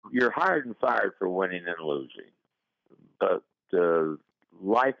you're hired and fired for winning and losing, but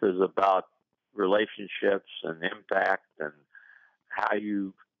life is about relationships and impact and how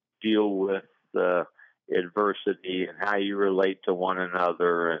you deal with adversity and how you relate to one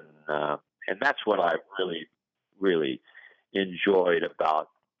another, and that's what I really enjoyed about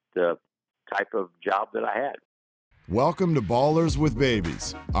the type of job that I had. Welcome to Ballers with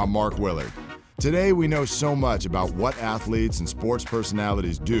Babies. I'm Mark Willard. Today we know so much about what athletes and sports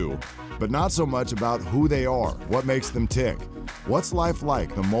personalities do, but not so much about who they are, what makes them tick. What's life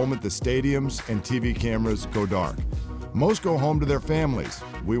like the moment the stadiums and TV cameras go dark? Most go home to their families.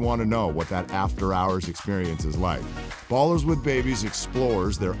 We want to know what that after-hours experience is like. Ballers with Babies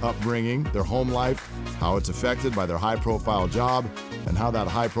explores their upbringing, their home life, how it's affected by their high-profile job, and how that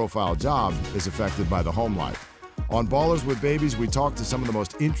high-profile job is affected by the home life. On Ballers with Babies, we talk to some of the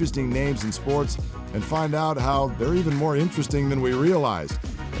most interesting names in sports and find out how they're even more interesting than we realized.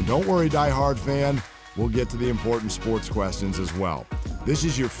 And don't worry, diehard fan, we'll get to the important sports questions as well. This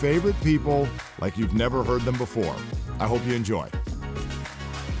is your favorite people like you've never heard them before. I hope you enjoy.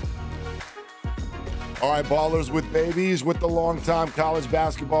 All right, Ballers with Babies with the longtime college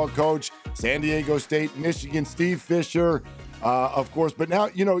basketball coach, San Diego State, Michigan, Steve Fisher, of course. But now,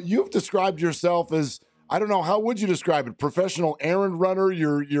 you've described yourself as, I don't know, how would you describe it? Professional errand runner,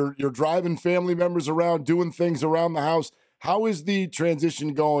 you're driving family members around, doing things around the house. How is the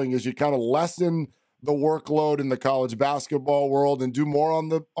transition going as you kind of lessen the workload in the college basketball world and do more on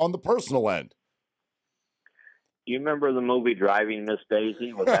the personal end? You remember the movie Driving Miss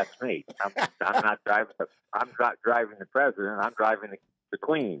Daisy? Well, that's me. I'm not driving. I'm not driving the president. I'm driving the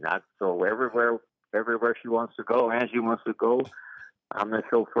queen. So everywhere she wants to go, Angie wants to go, I'm the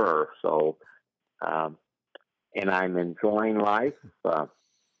chauffeur. So, and I'm enjoying life. I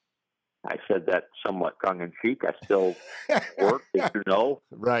said that somewhat tongue in cheek. I still work, as you know.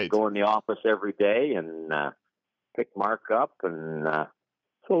 Right. Go in the office every day and pick Mark up, and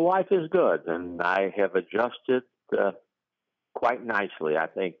so life is good. And I have adjusted quite nicely. I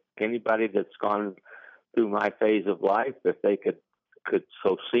think anybody that's gone through my phase of life, if they could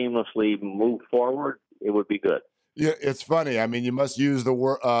so seamlessly move forward, it would be good. Yeah, it's funny. I mean, you must use the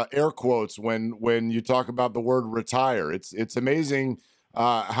word air quotes when you talk about the word retire. It's amazing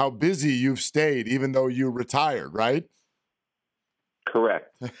how busy you've stayed, even though you retired, right?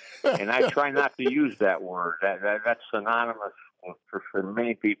 Correct. And I try not to use that word. That's synonymous for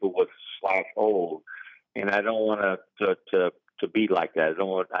many people with /old, and I don't want to be like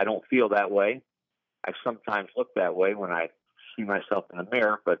that. I don't feel that way. I sometimes look that way when I see myself in the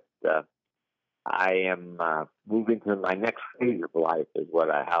mirror, but I am moving to my next phase of life, is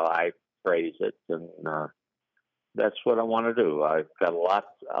how I phrase it, and that's what I want to do. I've got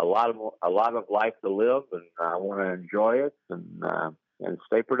a lot of life to live, and I want to enjoy it and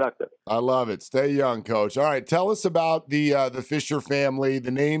stay productive. I love it. Stay young, Coach. All right, tell us about the Fisher family,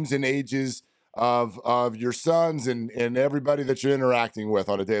 the names and ages of your sons and everybody that you're interacting with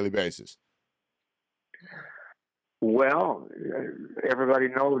on a daily basis. Well, everybody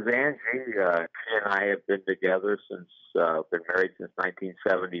knows Angie. She and I have been together been married since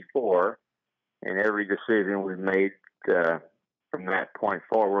 1974, and every decision we've made from that point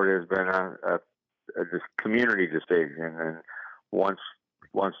forward has been a community decision. And once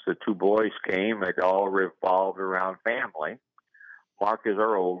the two boys came, it all revolved around family. Mark is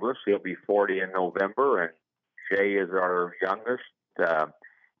our oldest; he'll be 40 in November, and Jay is our youngest.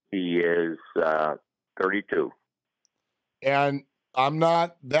 He is 32. And I'm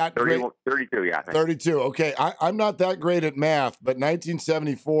not that 32, great. 32, yeah. 32. Okay. I'm not that great at math, but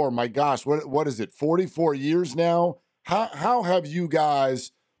 1974, my gosh, what is it? 44 years now? How have you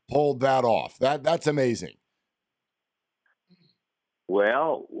guys pulled that off? That's amazing.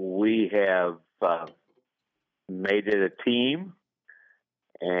 Well, we have made it a team,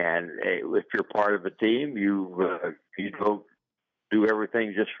 and if you're part of a team, you don't do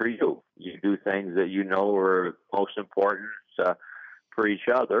everything just for you. You do things that you know are most important for each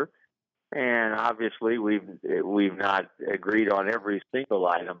other. And obviously, we've not agreed on every single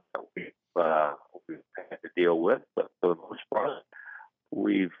item that we've had to deal with, but for the most part,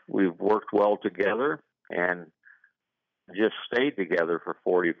 we've worked well together and just stayed together for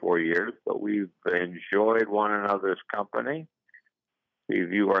 44 years. But we've enjoyed one another's company. We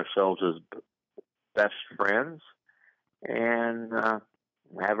view ourselves as best friends, and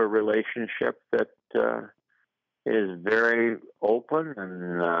have a relationship that is very open,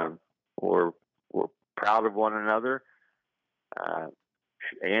 and we're proud of one another.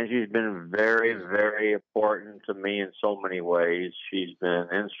 Angie's been very, very important to me in so many ways. She's been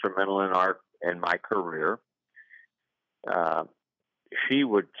instrumental in my career. she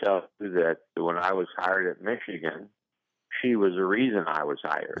would tell you that when I was hired at Michigan, she was the reason I was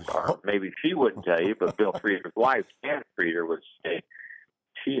hired. Or maybe she wouldn't tell you, but Bill Frieder's wife, Ann Frieder, would say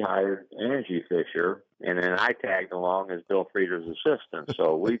she hired Angie Fisher, and then I tagged along as Bill Frieder's assistant.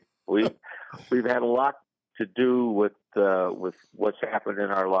 So we've had a lot to do with what's happened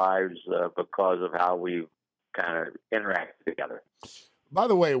in our lives because of how we kind of interact together. By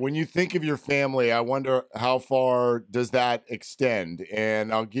the way, when you think of your family, I wonder how far does that extend?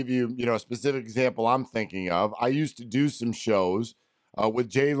 And I'll give you, a specific example I'm thinking of. I used to do some shows with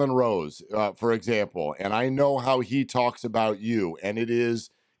Jalen Rose, for example, and I know how he talks about you, and it is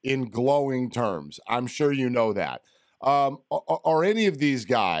in glowing terms. I'm sure you know that. Are any of these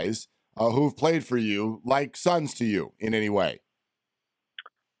guys who've played for you like sons to you in any way?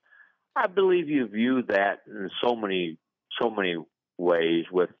 I believe you view that in so many ways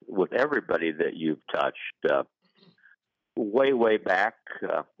with everybody that you've touched. Way back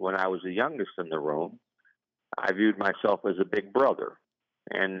when I was the youngest in the room, I viewed myself as a big brother,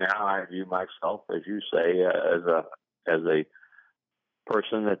 and now I view myself, as you say, as a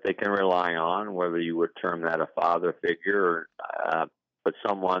person that they can rely on. Whether you would term that a father figure, or, but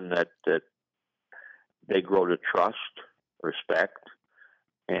someone that they grow to trust, respect,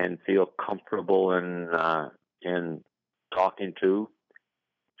 and feel comfortable in talking to,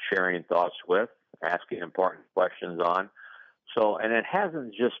 sharing thoughts with, asking important questions on. So, and it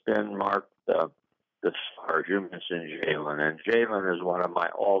hasn't just been Mark the stars. You mentioned Jalen, and Jalen is one of my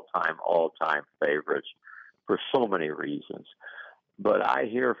all-time favorites for so many reasons. But I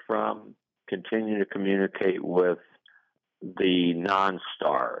hear from, continue to communicate with the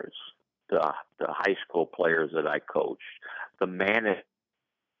non-stars, the high school players that I coached, the managers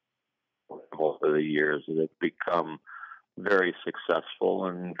over the years that have become very successful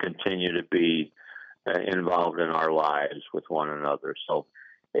and continue to be involved in our lives with one another. So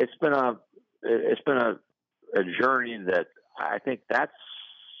it's been a journey that I think that's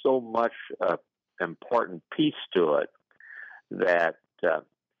so much important piece to it that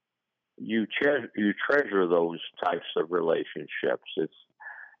you treasure those types of relationships. It's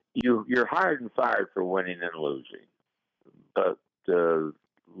you're hired and fired for winning and losing, but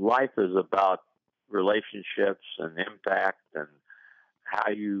life is about relationships and impact and how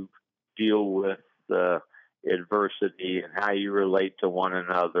you deal with adversity and how you relate to one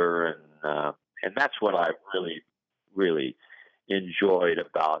another, and that's what I really enjoyed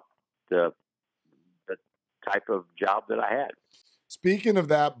about the type of job that I had. Speaking of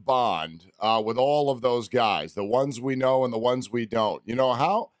that bond with all of those guys, the ones we know and the ones we don't,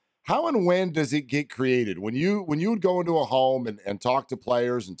 how and when does it get created? When you would go into a home and talk to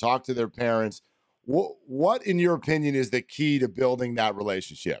players and talk to their parents, what in your opinion is the key to building that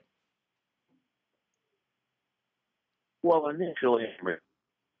relationship? Well, initially,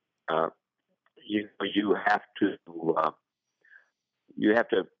 you have to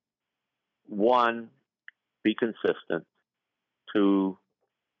one, be consistent, two,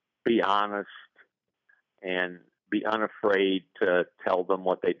 be honest, and be unafraid to tell them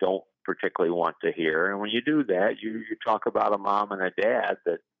what they don't particularly want to hear. And when you do that, you talk about a mom and a dad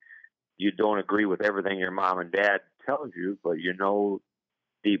that you don't agree with everything your mom and dad tells you, but you know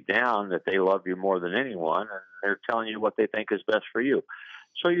deep down that they love you more than anyone, and they're telling you what they think is best for you.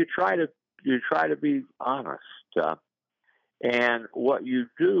 So you try to be honest. And what you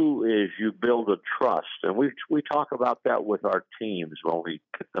do is you build a trust, and we talk about that with our teams when we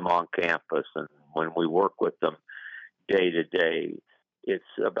get them on campus and when we work with them day to day. It's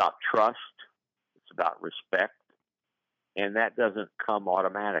about trust, it's about respect, and that doesn't come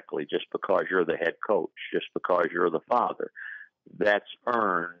automatically just because you're the head coach, just because you're the father. That's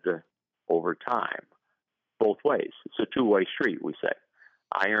earned over time, both ways. It's a two-way street, we say.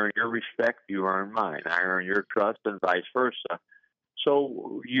 I earn your respect, you earn mine. I earn your trust, and vice versa.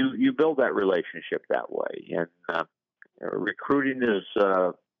 So you build that relationship that way. And recruiting is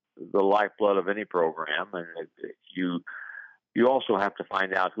the lifeblood of any program, and you also have to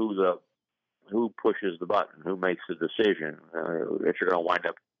find out who pushes the button, who makes the decision. If you're going to wind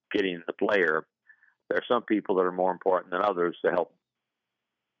up getting the player, there are some people that are more important than others to help,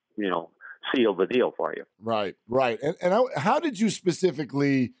 seal the deal for you. Right. And how did you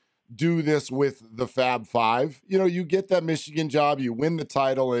specifically do this with the Fab Five? You get that Michigan job, you win the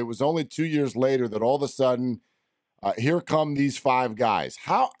title. It was only 2 years later that all of a sudden, here come these five guys.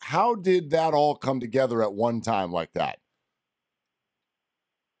 How did that all come together at one time like that?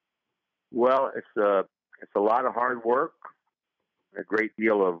 Well, it's a lot of hard work, a great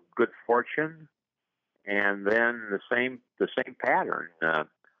deal of good fortune, and then the same pattern.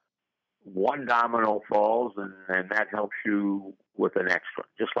 One domino falls, and that helps you with the next one.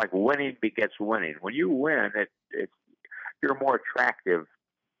 Just like winning begets winning. When you win, you're more attractive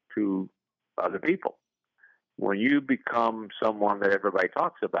to other people. When you become someone that everybody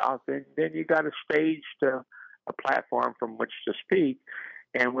talks about, then you got a stage, a platform from which to speak.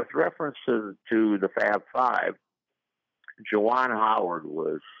 And with reference to the Fab Five, Juwan Howard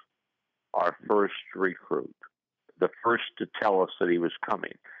was our first recruit, the first to tell us that he was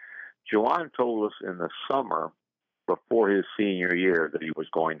coming. Juwan told us in the summer before his senior year that he was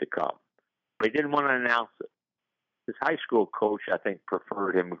going to come. But he didn't want to announce it. His high school coach, I think,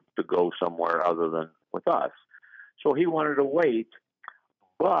 preferred him to go somewhere other than with us. So he wanted to wait.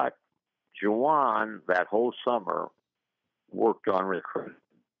 But Juwan, that whole summer, worked on recruiting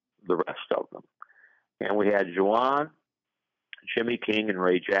the rest of them. And we had Juwan, Jimmy King, and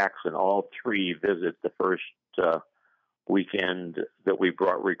Ray Jackson, all three visit the first weekend that we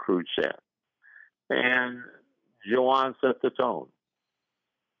brought recruits in. And Juwan set the tone.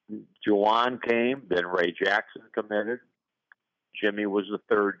 Juwan came, then Ray Jackson committed. Jimmy was the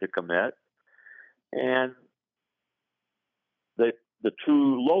third to commit. And the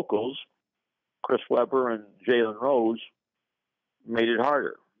two locals, Chris Webber and Jalen Rose, made it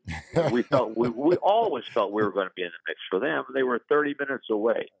harder. We always felt we were going to be in the mix for them. They were 30 minutes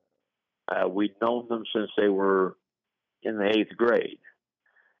away. We'd known them since they were in the 8th grade.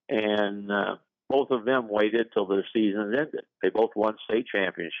 And both of them waited till their season ended. They both won state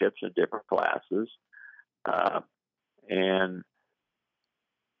championships in different classes. And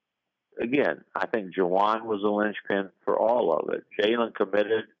again, I think Juwan was a linchpin for all of it. Jalen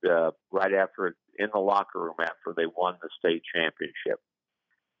committed right after, in the locker room after they won the state championship.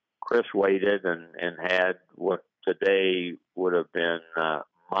 Chris waited and had what today would have been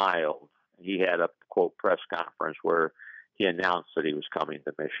mild. He had a, quote, press conference where he announced that he was coming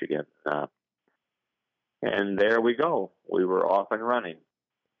to Michigan. And there we go. We were off and running.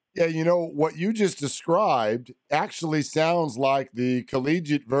 Yeah, you know, what you just described actually sounds like the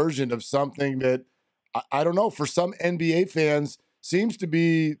collegiate version of something that, I don't know, for some NBA fans seems to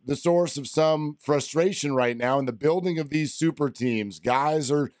be the source of some frustration right now in the building of these super teams. Guys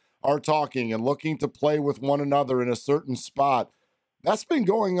are talking and looking to play with one another in a certain spot. That's been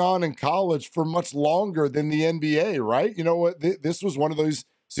going on in college for much longer than the NBA, right? You know what? This was one of those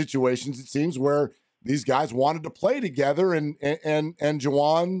situations, it seems, where these guys wanted to play together, and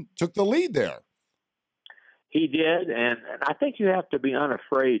Juwan took the lead there. He did, and I think you have to be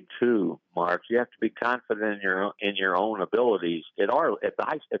unafraid too, Mark. You have to be confident in your own abilities at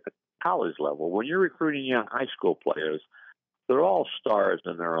the college level. When you're recruiting young high school players, they're all stars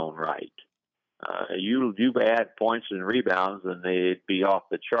in their own right. You add points and rebounds, and they'd be off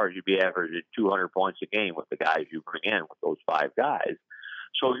the chart. You'd be averaging 200 points a game with the guys you bring in, with those 5 guys.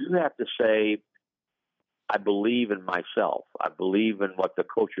 So you have to say, I believe in myself. I believe in what the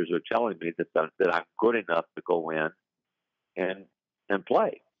coaches are telling me, that I'm good enough to go in and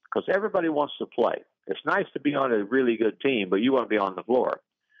play. Because everybody wants to play. It's nice to be on a really good team, but you want to be on the floor.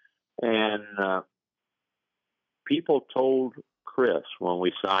 And people told Chris when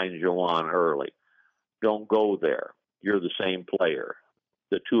we signed Juwan early, don't go there. You're the same player.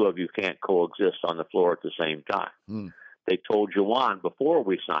 The two of you can't coexist on the floor at the same time. They told Juwan before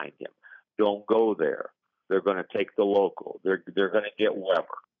we signed him, don't go there. They're going to take the local. They're going to get Weber.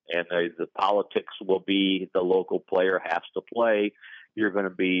 And the politics will be the local player has to play. You're going to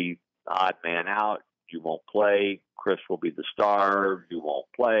be odd man out. You won't play. Chris will be the star. You won't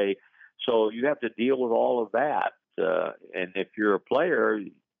play. So you have to deal with all of that. And if you're a player,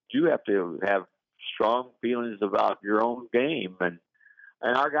 you have to have strong feelings about your own game. And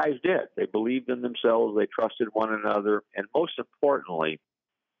our guys did. They believed in themselves. They trusted one another. And most importantly,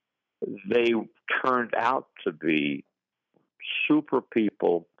 they turned out to be super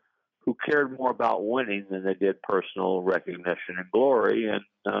people who cared more about winning than they did personal recognition and glory.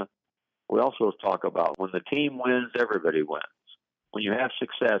 And we also talk about when the team wins, everybody wins. When you have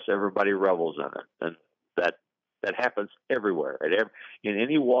success, everybody revels in it. And that happens everywhere. In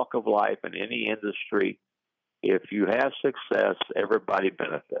any walk of life, in any industry, if you have success, everybody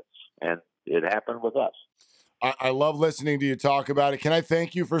benefits. And it happened with us. I love listening to you talk about it. Can I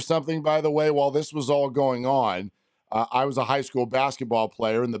thank you for something, by the way? While this was all going on, I was a high school basketball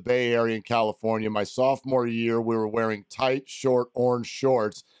player in the Bay Area in California. My sophomore year, we were wearing tight, short orange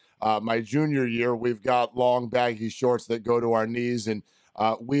shorts. My junior year, we've got long, baggy shorts that go to our knees. And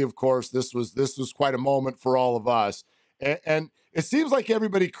we, of course, this was quite a moment for all of us. And it seems like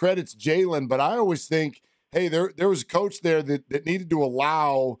everybody credits Jalen, but I always think, hey, there was a coach there that needed to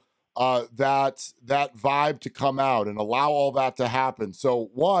allow that vibe to come out and allow all that to happen. So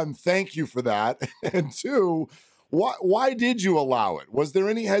one, thank you for that. And two, Why did you allow it? Was there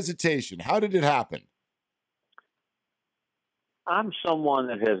any hesitation? How did it happen? I'm someone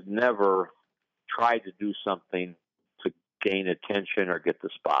that has never tried to do something to gain attention or get the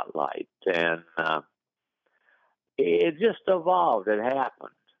spotlight, and it just evolved. It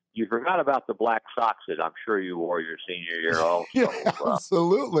happened. You forgot about the black socks that I'm sure you wore your senior year Yeah, also.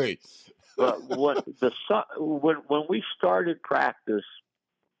 absolutely. But when we started practice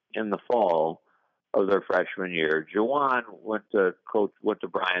in the fall of their freshman year, Jawan went to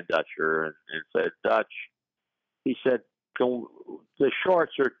Brian Dutcher and said, "Dutch," he said, "the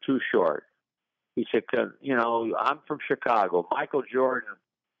shorts are too short." He said, "I'm from Chicago. Michael Jordan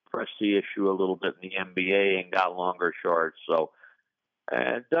pressed the issue a little bit in the NBA and got longer shorts. So,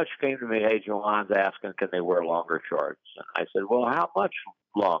 and Dutch came to me, hey, Jawan's asking, can they wear longer shorts? And I said, well, how much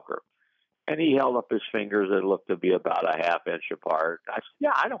longer? And he held up his fingers that looked to be about a half inch apart. I said,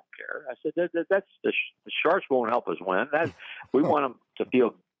 yeah, I don't care. I said, that's the shorts won't help us win. We want them to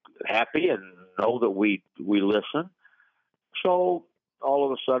feel happy and know that we listen. So all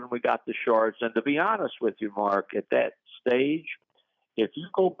of a sudden we got the shorts. And to be honest with you, Mark, at that stage, if you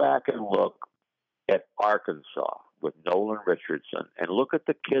go back and look at Arkansas with Nolan Richardson and look at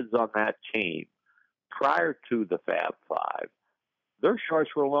the kids on that team prior to the Fab Five, their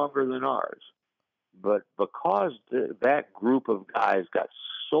shorts were longer than ours. But because that group of guys got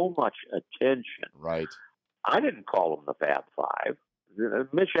so much attention, right? I didn't call them the Fab Five.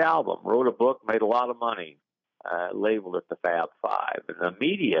 Mitch Albom wrote a book, made a lot of money, labeled it the Fab Five, and the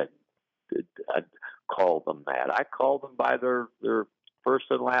media called them that. I called them by their first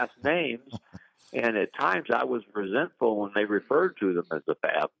and last names, and at times I was resentful when they referred to them as the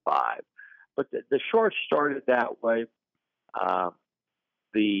Fab Five. But the shorts started that way.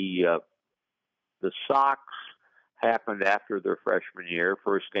 The socks happened after their freshman year,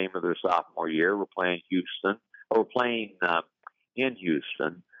 first game of their sophomore year. We're playing Houston, or we're playing in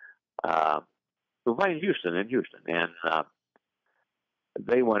Houston. We're playing in Houston, and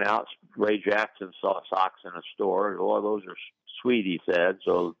they went out. Ray Jackson saw socks in a store. Oh, those are sweet, he said.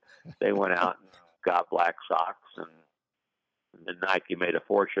 So they went out and got black socks, and then Nike made a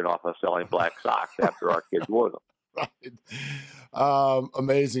fortune off of selling black socks after our kids wore them. Right.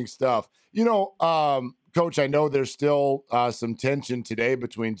 Amazing stuff. Coach, I know there's still some tension today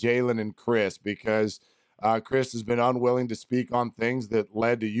between Jalen and Chris because Chris has been unwilling to speak on things that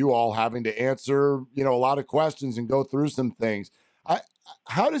led to you all having to answer, a lot of questions and go through some things.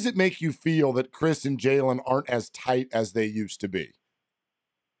 How does it make you feel that Chris and Jalen aren't as tight as they used to be?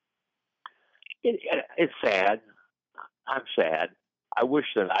 It's sad. I'm sad. I wish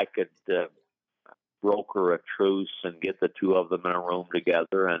that I could broker a truce and get the two of them in a room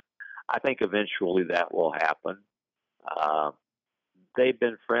together, and I think eventually that will happen. They've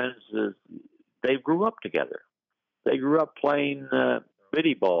been friends. They grew up together. They grew up playing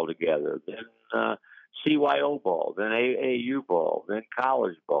biddy ball together, then CYO ball, then AAU ball, then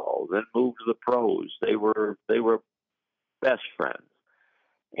college ball, then moved to the pros. They were best friends,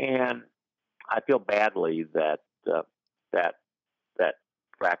 and I feel badly that that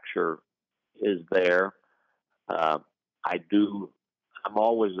fracture is there. I'm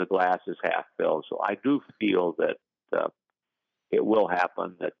always the glass is half filled, so I do feel that it will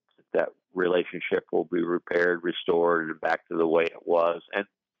happen. That relationship will be repaired, restored, and back to the way it was, and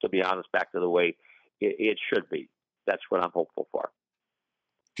to be honest, back to the way it should be. That's what I'm hopeful for.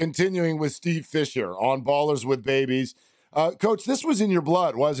 Continuing with Steve Fisher on Ballers with Babies. Coach, this was in your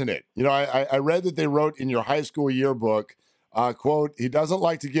blood, wasn't it? I read that they wrote in your high school yearbook, quote, he doesn't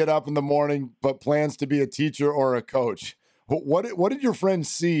like to get up in the morning, but plans to be a teacher or a coach. What did your friends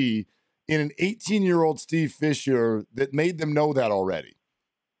see in an 18-year-old Steve Fisher that made them know that already?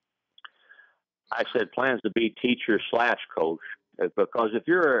 I said plans to be teacher/coach, because if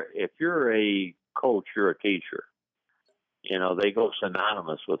you're a coach, you're a teacher. They go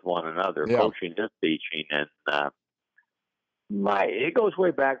synonymous with one another. Yeah. Coaching is teaching, and it goes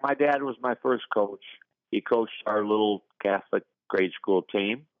way back. My dad was my first coach. He coached our little Catholic grade school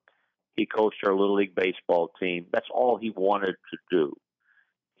team. He coached our Little League baseball team. That's all he wanted to do.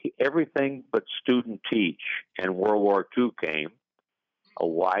 Everything but student teach. And World War II came. A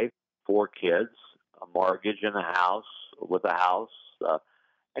wife, 4 kids, a mortgage and a house,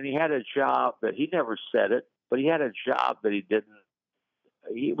 and he had a job that he never said it, but he had a job that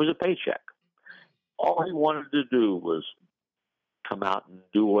it was a paycheck. All he wanted to do was come out and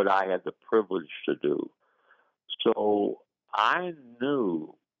do what I had the privilege to do. So I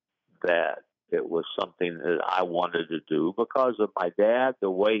knew that it was something that I wanted to do because of my dad,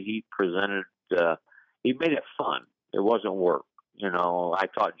 the way he presented, he made it fun. It wasn't work. I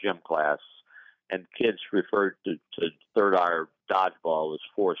taught gym class, and kids referred to third hour dodgeball as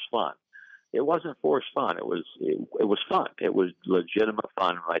forced fun. It wasn't forced fun. It was fun. It was legitimate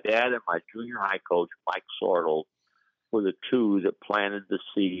fun. My dad and my junior high coach, Mike Sortle, were the two that planted the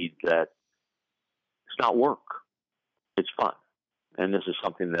seed that it's not work. It's fun. And this is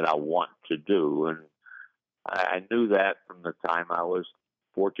something that I want to do. And I knew that from the time I was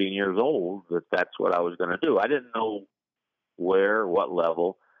 14 years old, that that's what I was going to do. I didn't know where, what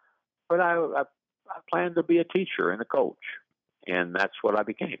level, but I planned to be a teacher and a coach. And that's what I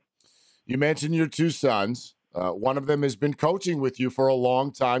became. You mentioned your two sons. One of them has been coaching with you for a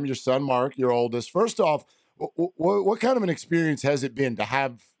long time. Your son, Mark, your oldest. First off, what kind of an experience has it been to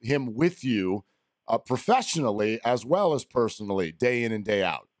have him with you professionally as well as personally, day in and day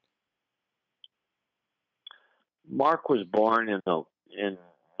out? Mark was born in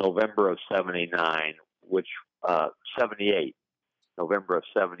November of '79, which 78, November of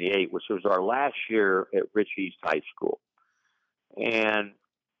 '78, which was our last year at Rich East High School, and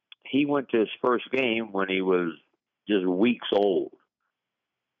he went to his first game when he was just weeks old,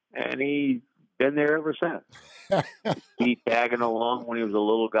 and he's been there ever since. He tagging along when he was a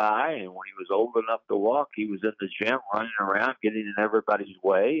little guy, and when he was old enough to walk, he was in the gym running around, getting in everybody's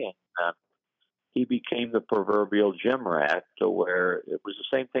way, and he became the proverbial gym rat, to where it was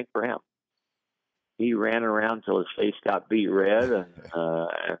the same thing for him. He ran around till his face got beat red, and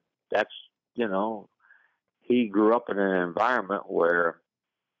that's, he grew up in an environment where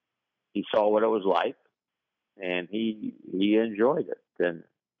he saw what it was like, and he enjoyed it. And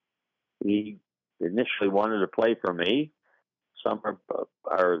he initially wanted to play for me.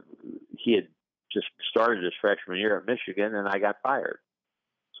 He had just started his freshman year at Michigan, and I got fired.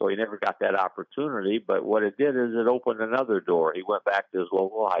 So he never got that opportunity. But what it did is it opened another door. He went back to his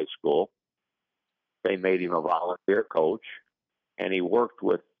local high school. They made him a volunteer coach, and he worked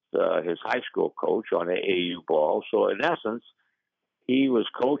with his high school coach on AAU ball. So in essence, he was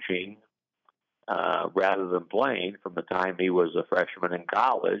coaching rather than playing from the time he was a freshman in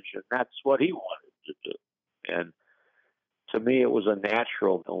college, and that's what he wanted to do. And to me, it was a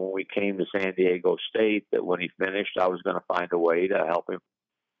natural when we came to San Diego State that when he finished, I was going to find a way to help him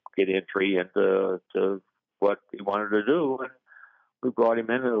get entry into what he wanted to do. And we brought him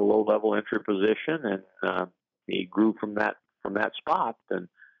in at a low-level entry position, and he grew from that spot. And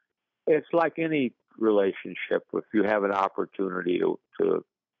it's like any relationship. If you have an opportunity to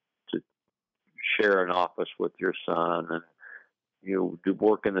share an office with your son and you do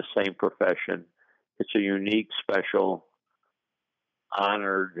work in the same profession, it's a unique, special,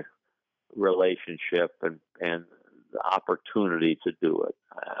 honored relationship and the opportunity to do it.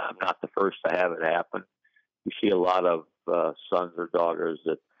 I'm not the first to have it happen. You see a lot of sons or daughters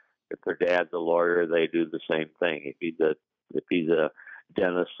that if their dad's a lawyer, they do the same thing. If he's a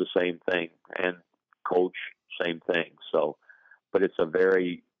dentist, the same thing, and coach, same thing. So, but it's a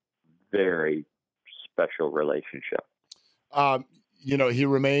very, very special relationship. He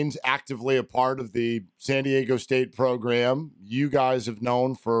remains actively a part of the San Diego State program. You guys have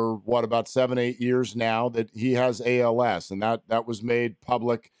known for about 7-8 years now that he has ALS, and that was made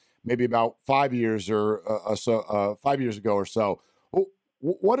public maybe about 5 years or 5 years ago or so.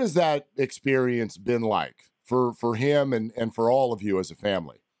 What has that experience been like for him and for all of you as a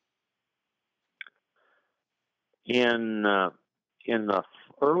family? In the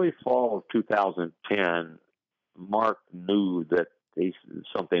early fall of 2010, Mark knew that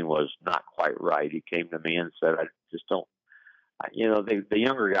something was not quite right. He came to me and said, "I just don't." The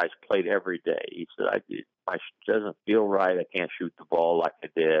younger guys played every day. He said, "I doesn't feel right. I can't shoot the ball like I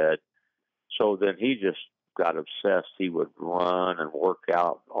did." So then he just got obsessed. He would run and work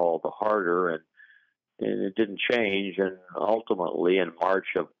out all the harder, and it didn't change. And ultimately, in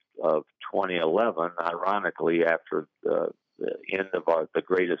March of 2011, ironically, after the end of the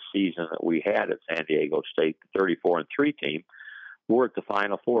greatest season that we had at San Diego State, the 34-3 team, we're at the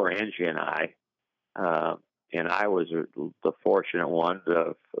Final Four, Angie and I, and I was the fortunate one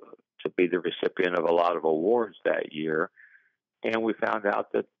to be the recipient of a lot of awards that year. And we found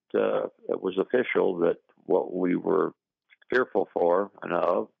out that it was official that what we were fearful for and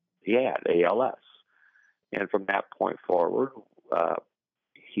of, he had ALS. And from that point forward,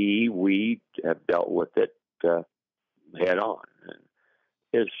 we have dealt with it head on. And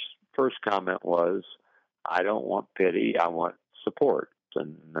his first comment was, "I don't want pity, I want support."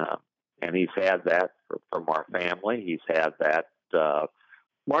 And he's had that from our family. He's had that.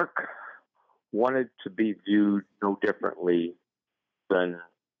 Mark wanted to be viewed no differently than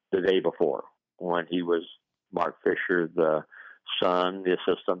the day before when he was Mark Fisher, the son, the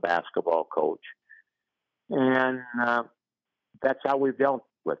assistant basketball coach. And that's how we've dealt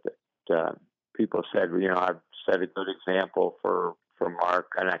with it. people said, I've set a good example for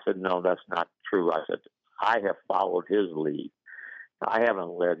Mark. And I said, no, that's not true. I said, I have followed his lead. I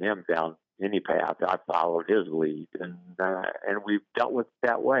haven't led him down any path. I followed his lead, and we've dealt with it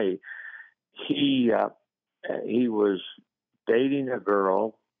that way. He was dating a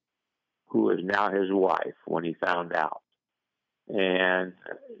girl who is now his wife when he found out, and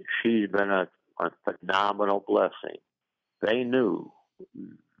she's been a phenomenal blessing. They knew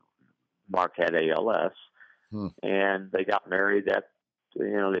Mark had ALS, and they got married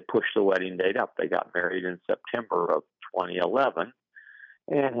they pushed the wedding date up. They got married in September of 2011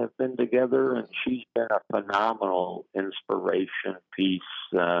 and have been together, and she's been a phenomenal inspiration piece,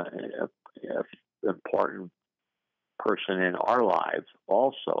 important person in our lives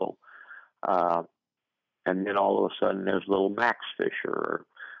also. And then all of a sudden there's little Max Fisher,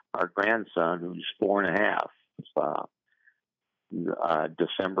 our grandson, who's 4.5.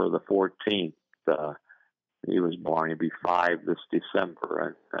 December the 14th, he was born. He'll be 5 this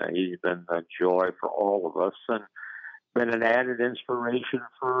December, and he's been a joy for all of us and been an added inspiration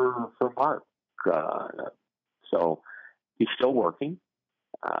for Mark. So he's still working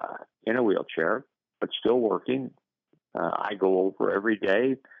in a wheelchair, but still working. I go over every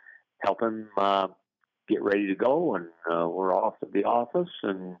day, help him get ready to go, and we're off to the office,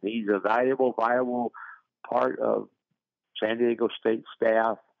 and he's a viable part of San Diego State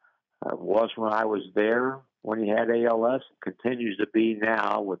staff. Was when I was there when he had ALS, continues to be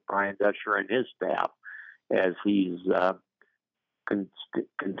now with Brian Dutcher and his staff as he's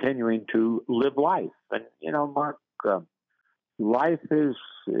continuing to live life. And, Mark, life is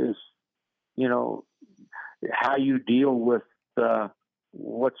how you deal with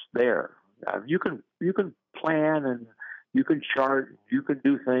what's there. You can plan and you can chart, you can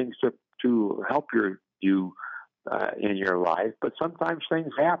do things to help you in your life, but sometimes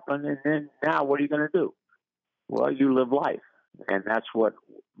things happen, and then now what are you going to do? Well, you live life, and that's what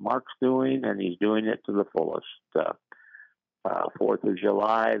Mark's doing, and he's doing it to the fullest. 4th of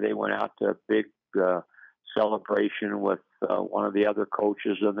July, they went out to a big celebration with one of the other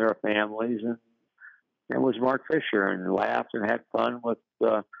coaches and their families, and it was Mark Fisher, and laughed and had fun with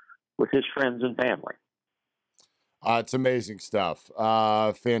his friends and family. It's amazing stuff.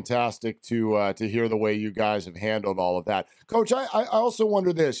 Fantastic to hear the way you guys have handled all of that. Coach, I also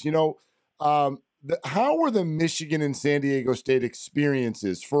wonder this, how were the Michigan and San Diego State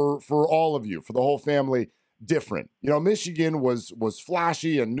experiences for all of you, for the whole family, different? Michigan was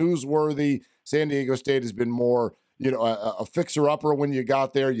flashy and newsworthy. San Diego State has been more, a fixer-upper when you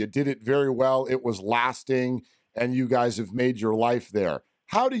got there. You did it very well. It was lasting, and you guys have made your life there.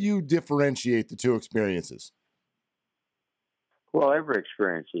 How do you differentiate the two experiences? Well, every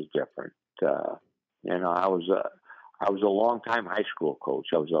experience is different. I was a long-time high school coach.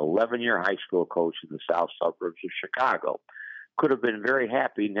 I was an 11-year high school coach in the south suburbs of Chicago. Could have been very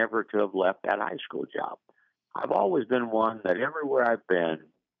happy never to have left that high school job. I've always been one that everywhere I've been,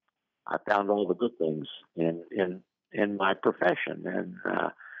 I found all the good things in my profession,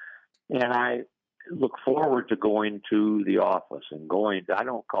 and I look forward to going to the office and I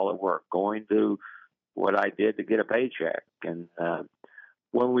don't call it work, going to what I did to get a paycheck. And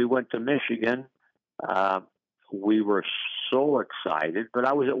when we went to Michigan, we were so excited. But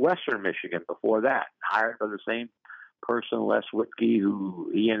I was at Western Michigan before that, hired by the same person, Les Whitkey, who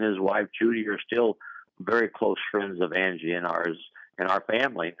he and his wife Judy are still very close friends of Angie and our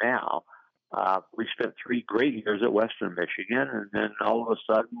family now. We spent 3 great years at Western Michigan, and then all of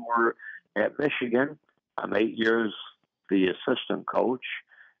a sudden we're at Michigan. I'm 8 years the assistant coach.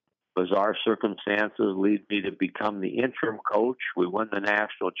 Bizarre circumstances lead me to become the interim coach. We won the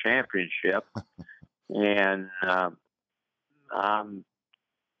national championship, and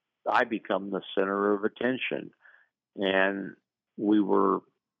I become the center of attention. And we were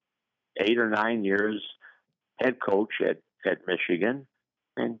 8 or 9 years head coach at Michigan,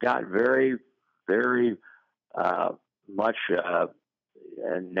 and got very, very much a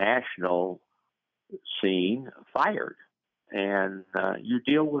national scene fired. And you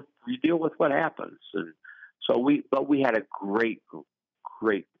deal with what happens, and so we had a great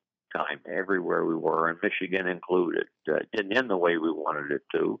time everywhere we were, and Michigan included. Didn't end the way we wanted it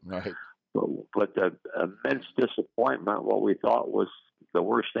to, right? But the immense disappointment, what we thought was the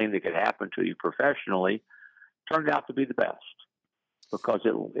worst thing that could happen to you professionally, turned out to be the best, because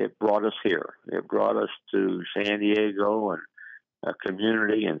it brought us here. It brought us to San Diego and a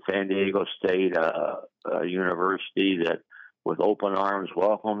community in San Diego State, a university that with open arms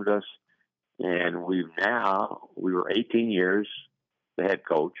welcomed us. And we were 18 years the head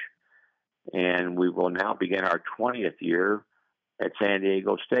coach, and we will now begin our 20th year at San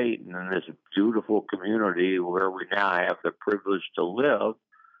Diego State and in this beautiful community where we now have the privilege to live,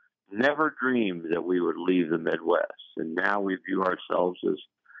 never dreamed that we would leave the Midwest. And now we view ourselves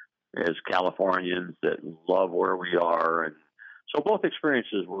as Californians that love where we are. And so both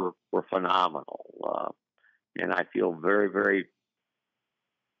experiences were phenomenal. And I feel very, very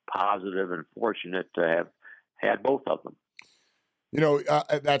positive and fortunate to have had both of them.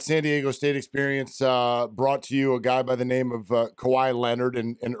 That San Diego State experience brought to you a guy by the name of Kawhi Leonard.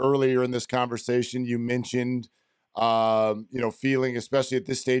 And earlier in this conversation, you mentioned, feeling, especially at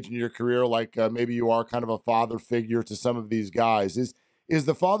this stage in your career, like maybe you are kind of a father figure to some of these guys. Is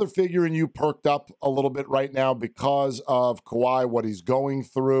the father figure in you perked up a little bit right now because of Kawhi, what he's going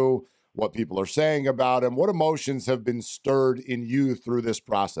through, what people are saying about him? What emotions have been stirred in you through this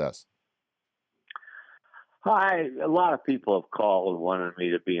process? A lot of people have called and wanted me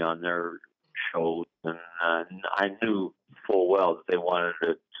to be on their shows, and I knew full well that they wanted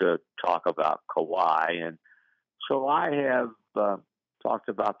to talk about Kawhi, and so I have talked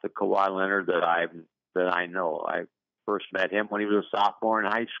about the Kawhi Leonard that I know. I first met him when he was a sophomore in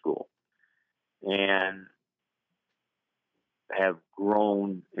high school, and have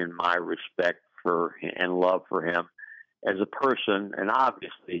grown in my respect for and love for him as a person, and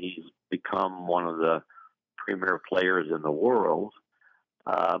obviously he's become one of the premier players in the world.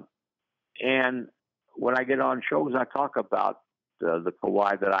 And when I get on shows, I talk about the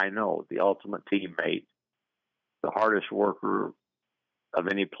Kawhi that I know, the ultimate teammate, the hardest worker of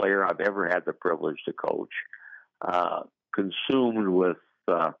any player I've ever had the privilege to coach, consumed with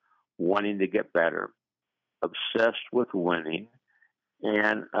wanting to get better, obsessed with winning,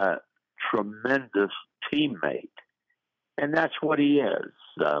 and a tremendous teammate. And that's what he is.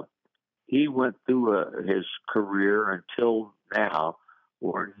 He went through his career until now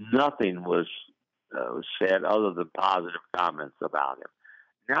where nothing was said other than positive comments about him.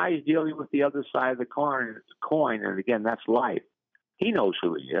 Now he's dealing with the other side of the coin, and again, that's life. He knows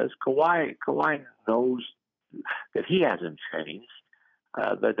who he is. Kawhi knows that he hasn't changed.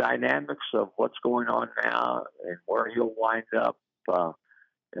 The dynamics of what's going on now and where he'll wind up, the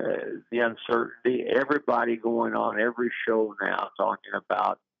uncertainty, everybody going on every show now talking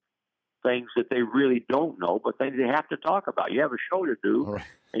about things that they really don't know, but things they have to talk about. You have a show to do, right,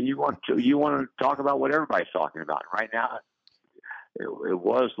 and you want to talk about what everybody's talking about. Right now, it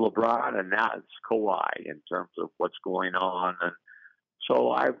was LeBron, and now it's Kawhi in terms of what's going on. And so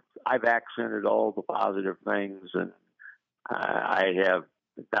I've accented all the positive things, and I have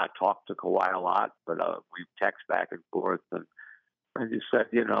not talked to Kawhi a lot, but we've text back and forth, and I just said,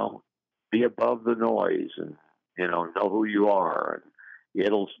 be above the noise, and know who you are, and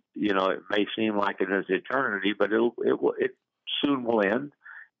it'll, it may seem like it is eternity, but it soon will end.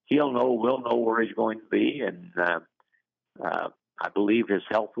 We'll know where he's going to be, and I believe his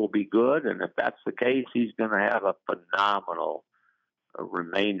health will be good. And if that's the case, he's going to have a phenomenal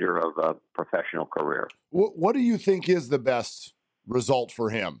remainder of a professional career. What do you think is the best result for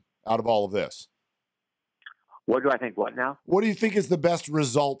him out of all of this? What do I think? What now? What do you think is the best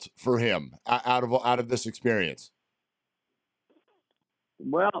result for him out of this experience?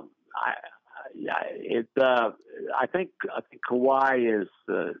 Well, I think Kawhi is,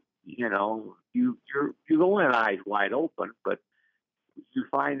 you go in eyes wide open, but you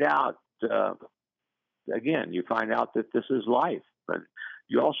find out that this is life, but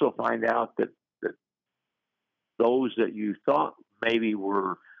you also find out that those that you thought maybe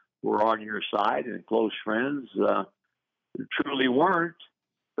were on your side and close friends truly weren't.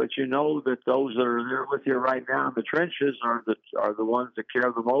 But you know that those that are there with you right now in the trenches are the ones that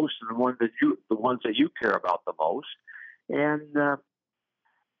care the most, and the ones that you care about the most. And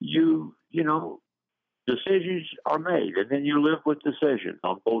decisions are made, and then you live with decisions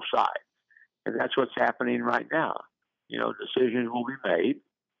on both sides, and that's what's happening right now. Decisions will be made.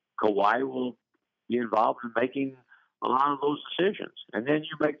 Kawhi will be involved in making a lot of those decisions, and then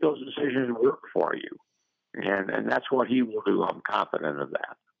you make those decisions work for you. And that's what he will do. I'm confident of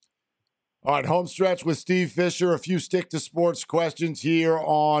that. All right, home stretch with Steve Fisher. A few stick-to-sports questions here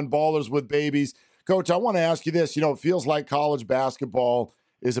on Ballers with Babies. Coach, I want to ask you this. It feels like college basketball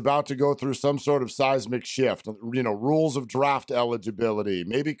is about to go through some sort of seismic shift. Rules of draft eligibility,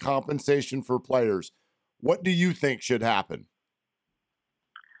 maybe compensation for players. What do you think should happen?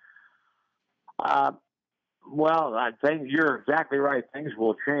 Well, I think you're exactly right. Things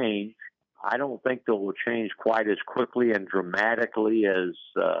will change. I don't think they will change quite as quickly and dramatically as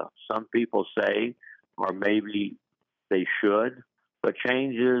some people say, or maybe they should. But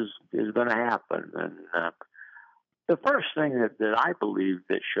change is going to happen. And the first thing that I believe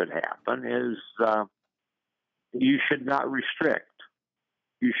that should happen is you should not restrict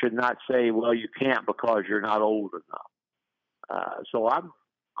you should not say, well, you can't because you're not old enough. So I'm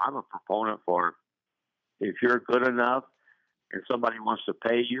a proponent for, if you're good enough and somebody wants to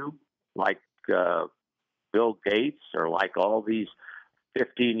pay you, like Bill Gates or like all these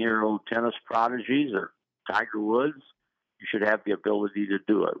 15-year-old tennis prodigies or Tiger Woods, you should have the ability to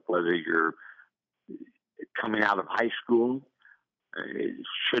do it, whether you're coming out of high school. It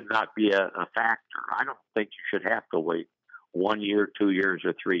should not be a factor. I don't think you should have to wait 1 year, 2 years,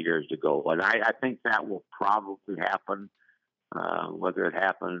 or 3 years to go. And I think that will probably happen, whether it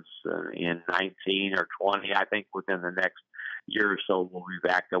happens in 19 or 20. I think within the next year or so, we'll be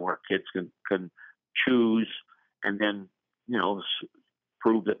back to where kids can choose and then,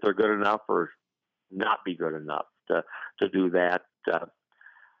 prove that they're good enough or not be good enough to do that.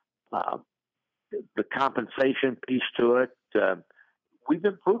 The compensation piece to it, we've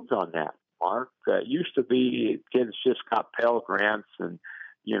improved on that, Mark. It used to be kids just got Pell Grants, and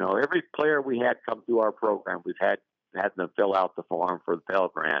every player we had come through our program, we've had them fill out the form for the Pell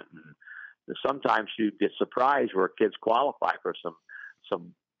Grant. And sometimes you get surprised where kids qualify for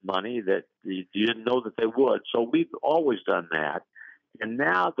some money that you didn't know that they would. So we've always done that. And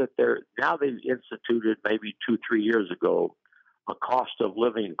now that they've instituted maybe 2-3 years ago a cost of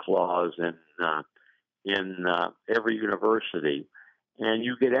living clause in every university, and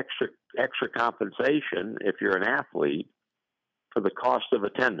you get extra compensation if you're an athlete for the cost of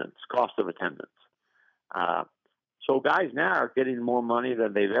attendance. So guys now are getting more money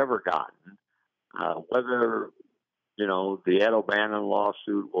than they've ever gotten. Whether the Ed O'Bannon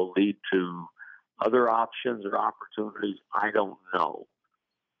lawsuit will lead to other options or opportunities, I don't know.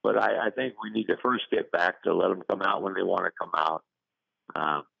 But I think we need to first get back to let them come out when they want to come out.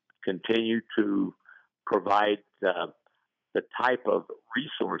 Continue to provide the type of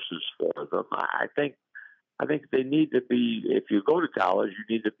resources for them. I think they need to be. If you go to college,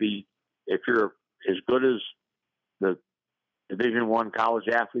 you need to be. If you're as good as the Division I college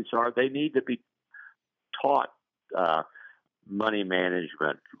athletes are, they need to be taught money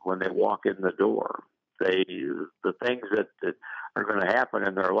management when they walk in the door. The things that are going to happen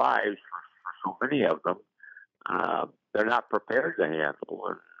in their lives for so many of them, they're not prepared to handle.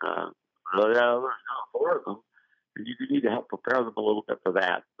 And there's not four of them, and you need to help prepare them a little bit for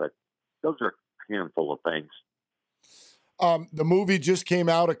that. But those are a handful of things. The movie just came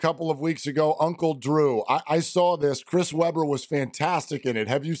out a couple of weeks ago, Uncle Drew. I saw this. Chris Webber was fantastic in it.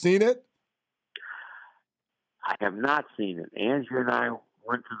 Have you seen it? I have not seen it. Angie and I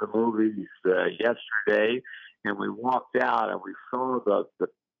went to the movies yesterday, and we walked out and we saw the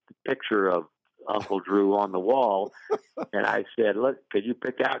picture of Uncle Drew on the wall. And I said, "Look, could you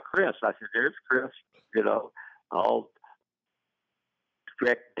pick out Chris?" I said, "There's Chris, all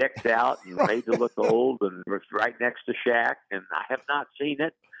decked out and made to look old, and was right next to Shaq." And I have not seen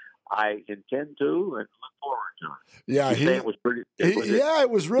it. I intend to and look forward to it. Yeah, it was pretty. It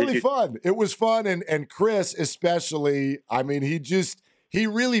was really fun. It was fun, and Chris especially. I mean, he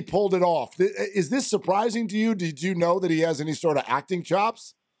really pulled it off. Is this surprising to you? Did you know that he has any sort of acting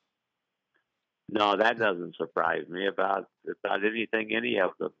chops? No, that doesn't surprise me about anything any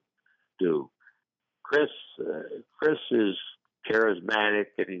of them do. Chris is charismatic,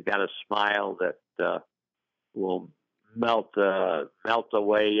 and he's got a smile that will melt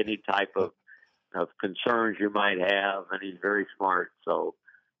away any type of concerns you might have, and he's very smart. So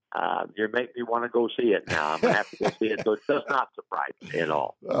you make me want to go see it now. I'm going to have to go see it. So it does not surprise me at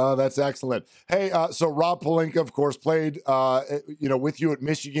all. That's excellent. Hey, so Rob Pelinka, of course, played with you at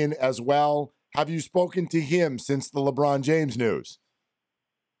Michigan as well. Have you spoken to him since the LeBron James news?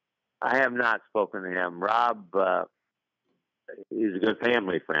 I have not spoken to him. Rob is a good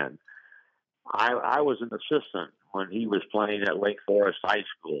family friend. I was an assistant when he was playing at Wake Forest High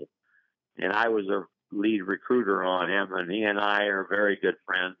School, and I was a lead recruiter on him, and he and I are very good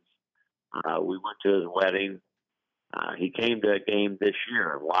friends. We went to his wedding. He came to a game this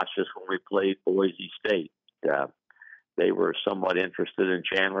year and watched us when we played Boise State. They were somewhat interested in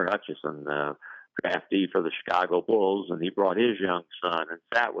Chandler Hutchison, draftee for the Chicago Bulls, and he brought his young son and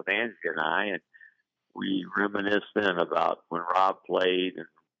sat with Angie and I, and we reminisced then about when Rob played and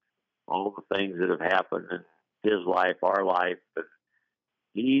all the things that have happened in his life, our life. And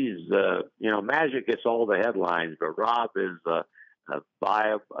he's, Magic gets all the headlines, but Rob is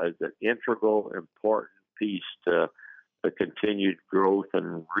an integral, important piece to the continued growth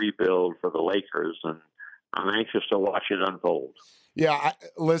and rebuild for the Lakers. And I'm anxious to watch it unfold. Yeah,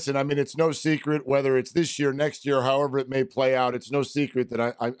 listen, I mean, it's no secret whether it's this year, next year, however it may play out. It's no secret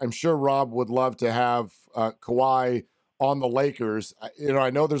that I'm sure Rob would love to have Kawhi on the Lakers. I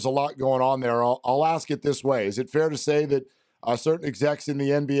know there's a lot going on there. I'll ask it this way. Is it fair to say that certain execs in the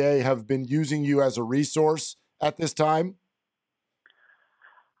NBA have been using you as a resource at this time?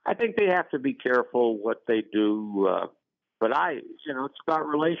 I think they have to be careful what they do. But it's about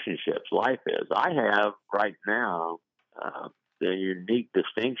relationships. Life is. I have right now the unique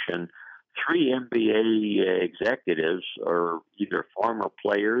distinction. 3 NBA executives are either former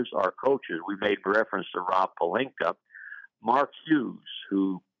players or coaches. We made reference to Rob Pelinka. Mark Hughes,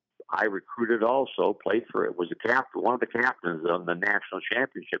 who I recruited also, played for it, was a captain, one of the captains on the national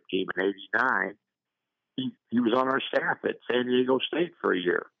championship team in '89. He was on our staff at San Diego State for a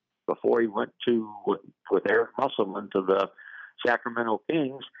year before he went with Eric Musselman to the Sacramento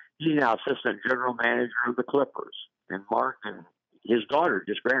Kings. He's now assistant general manager of the Clippers. And Mark and his daughter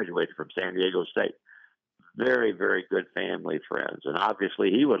just graduated from San Diego State. Very, very good family friends. And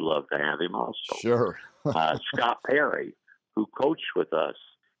obviously he would love to have him also. Sure. Scott Perry, who coached with us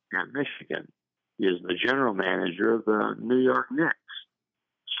at Michigan, is the general manager of the New York Knicks.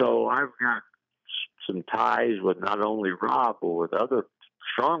 So I've got some ties with not only Rob, but with other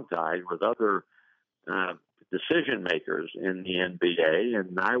strong ties with other decision makers in the NBA.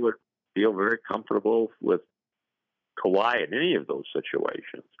 And I would feel very comfortable with Kawhi in any of those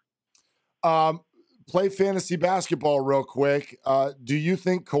situations. Play fantasy basketball real quick. Do you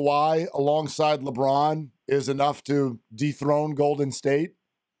think Kawhi alongside LeBron is enough to dethrone Golden State?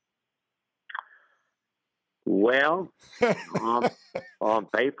 Well, on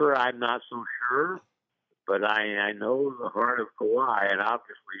paper, I'm not so sure, but I know the heart of Kawhi, and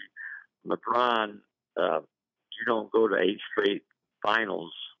obviously LeBron, you don't go to 8 straight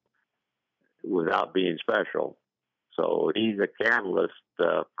finals without being special. So he's a catalyst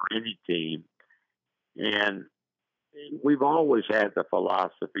for any team. And we've always had the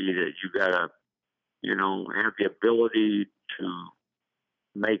philosophy that you got to, have the ability to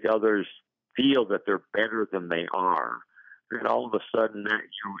make others feel that they're better than they are. And all of a sudden that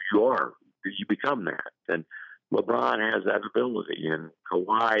you become that. And LeBron has that ability, and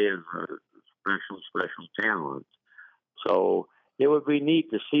Kawhi is a special talent. So it would be neat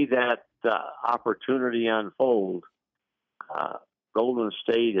to see that opportunity unfold. Golden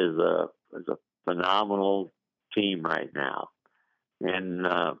State is a phenomenal team right now, and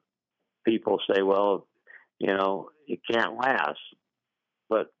people say, "Well, it can't last,"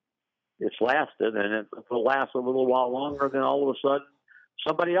 but it's lasted, and it will last a little while longer. Then all of a sudden,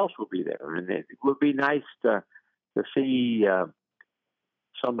 somebody else will be there, and it would be nice to see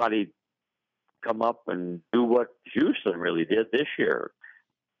somebody come up and do what Houston really did this year,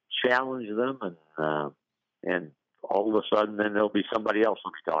 challenge them, and all of a sudden, then there'll be somebody else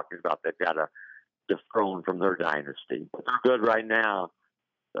we'll be talking about that got a dethrone from their dynasty. But they're good right now.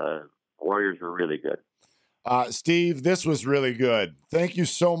 The Warriors are really good. Steve, this was really good. Thank you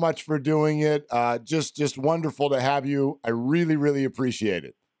so much for doing it. Just wonderful to have you. I really, really appreciate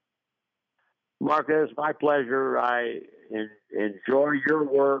it. Mark, it's my pleasure. I enjoy your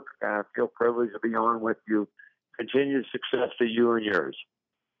work. I feel privileged to be on with you. Continued success to you and yours.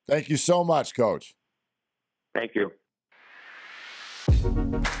 Thank you so much, Coach. Thank you.